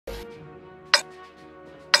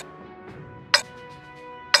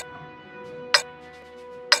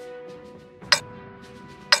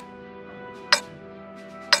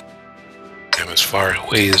as far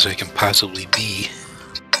away as I can possibly be.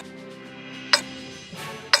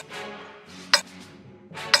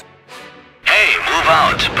 Hey, move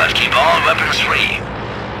out, but keep all weapons free.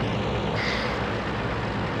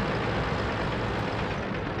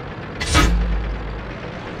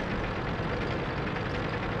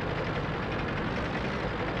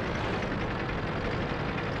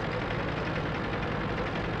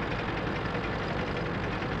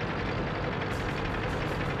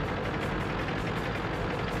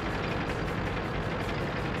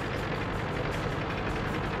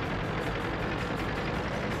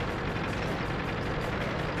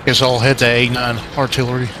 Guess I'll head to A9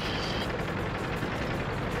 artillery.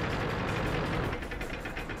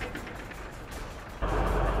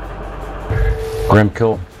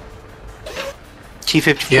 Grimkill,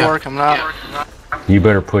 T-54 coming up. you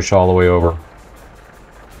better push all the way over.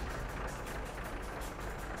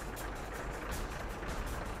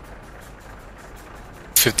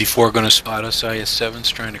 .54 gonna spot us. IS-7's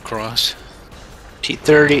trying to cross.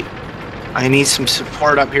 T-30. I need some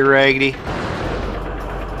support up here, Raggedy.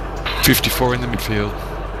 54 in the midfield.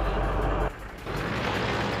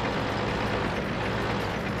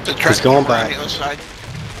 He's going by.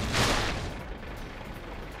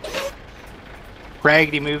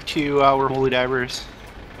 Raggedy, move to where Holy Divers.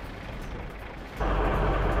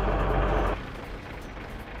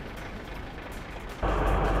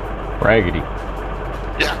 Raggedy.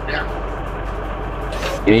 Yeah.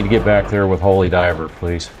 You need to get back there with Holy Diver,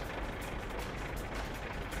 please.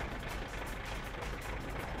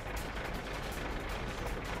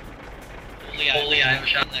 Holy, I have a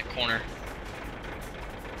shot in that corner.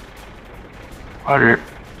 Roger.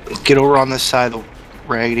 Get over on this side of the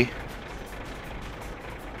Raggedy.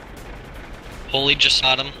 Holy just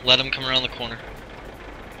shot him. Let him come around the corner.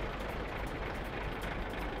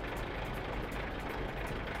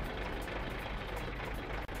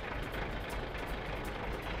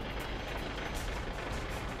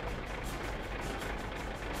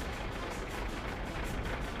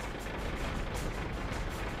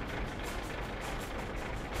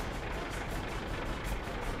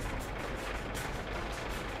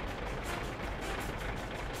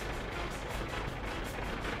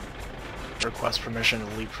 Request permission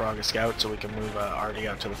to leapfrog a scout so we can move RD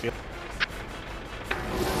out to the field.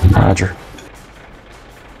 Roger.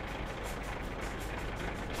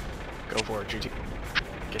 Go for it, GT.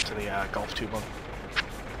 Get to the Golf 2 bunk.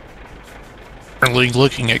 Currently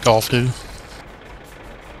looking at Golf 2.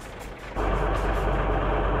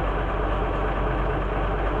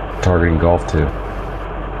 Targeting Golf 2.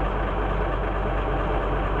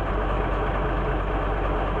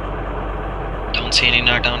 Don't see any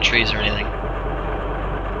knockdown trees or anything.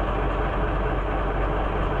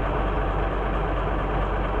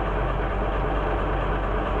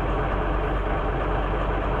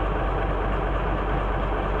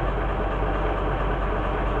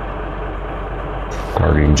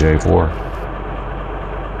 Targeting J4.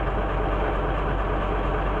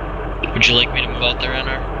 Would you like me to move out there,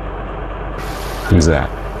 NR? Who's that?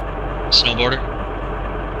 Snowboarder?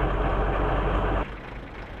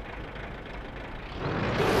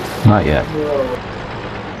 Not yet.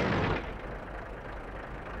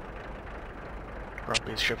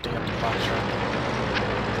 Grumpy's shifting up to Foxtrot.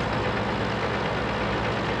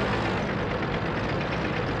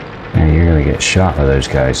 And you're gonna get shot by those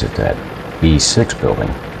guys at that E6 building.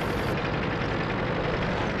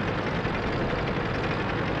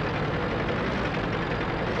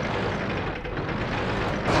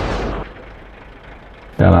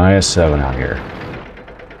 Got an IS-7 out here.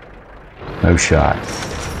 No shot.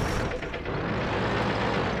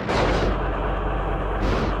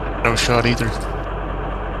 No shot either.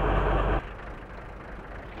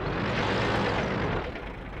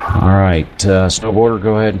 Alright, Snowboarder,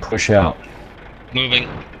 go ahead and push out. Moving.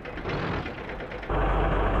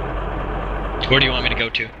 Where do you want me to go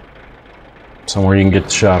to? Somewhere you can get the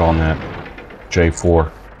shot on that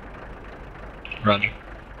J4. Roger.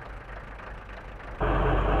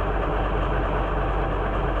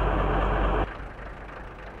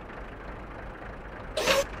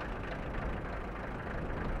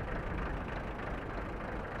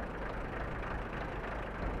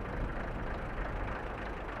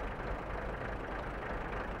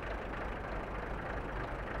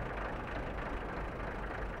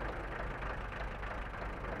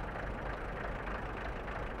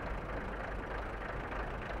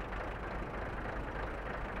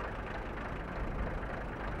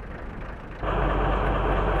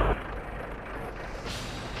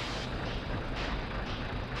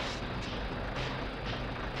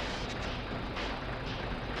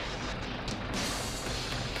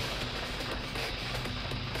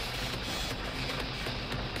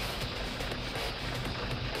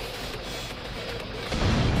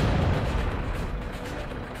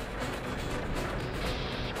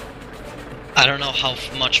 I don't know how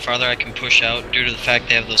much farther I can push out due to the fact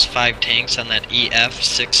they have those 5 tanks on that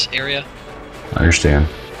EF6 area. I understand.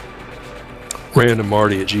 Random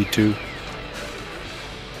Marty at G2.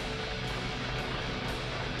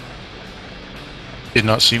 Did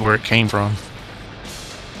not see where it came from.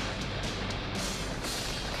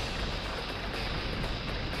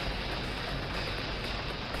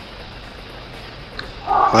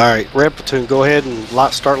 Alright, Red Platoon, go ahead and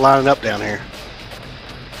start lining up down here.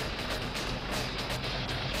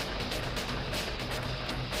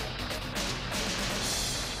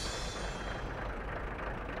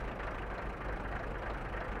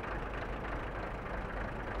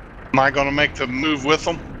 Am I going to make the move with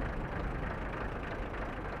them?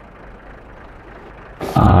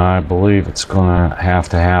 I believe it's gonna have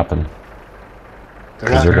to happen. They're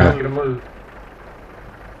not gonna move.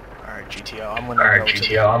 Alright, GTO, I'm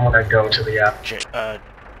gonna go to the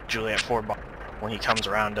Juliet 4 bomb. When he comes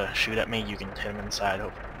around to shoot at me, you can hit him inside.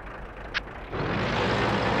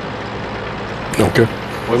 Okay.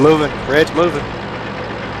 We're moving. Red's moving.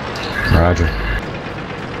 Roger.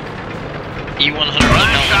 E100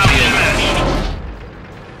 out in the field.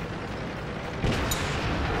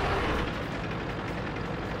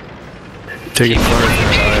 Taking fire from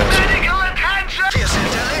IS. Wir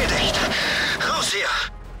sind erledigt. Raus hier.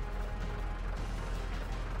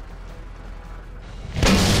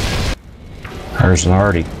 There's an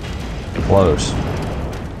already close.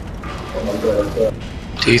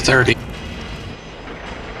 T-30.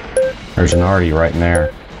 There's an arty right in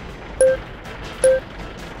there.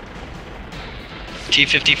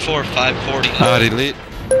 T-54, 540. Howdy, lit.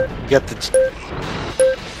 Get the.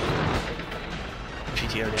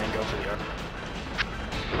 GTO didn't go for the arc.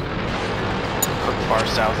 Hook far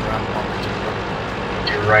south around the bomber.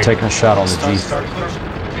 You're right. Taking a shot on the G.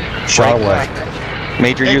 Shot away.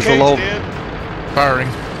 Major, use the low Firing.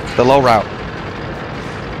 route.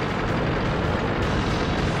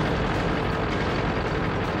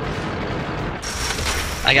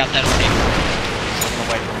 I got that okay.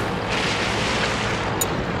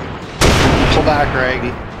 Pull back,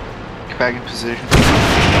 Raggy. Get back in position.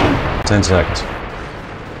 10 seconds.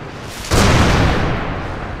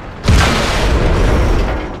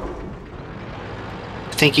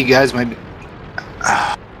 I think you guys might be...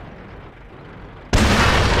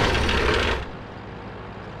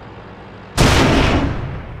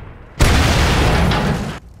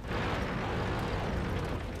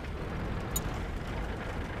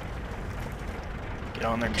 Get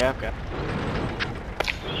on their cap, guy.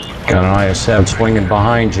 Got an IS-7 swinging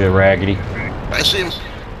behind you, Raggedy. I see him.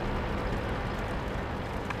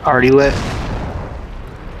 Already lit.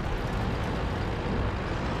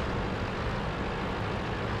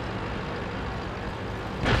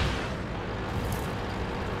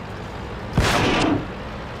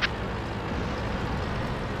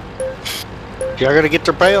 Y'all gotta get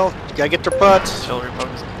their bail. You gotta get their butts. Artillery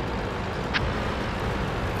post.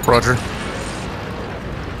 Roger.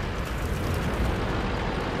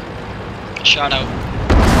 Shot out.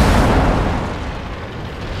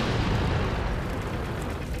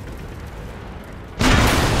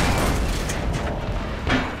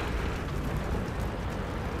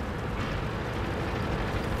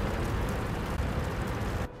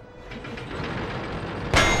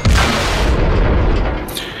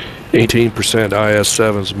 %,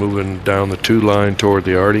 IS-7's moving down the 2 line toward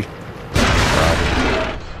the arty.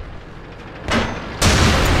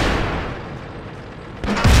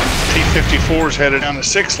 T-54's headed down the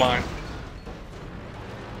 6 line.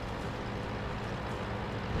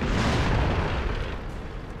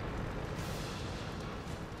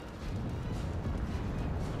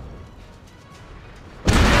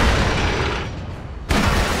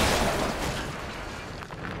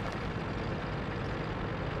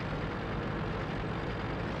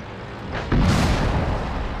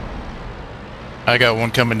 I got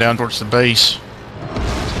one coming down towards the base.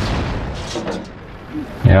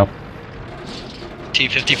 Yep.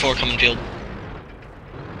 T-54 coming field.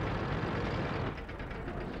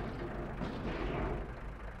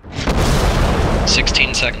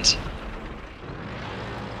 "16 seconds.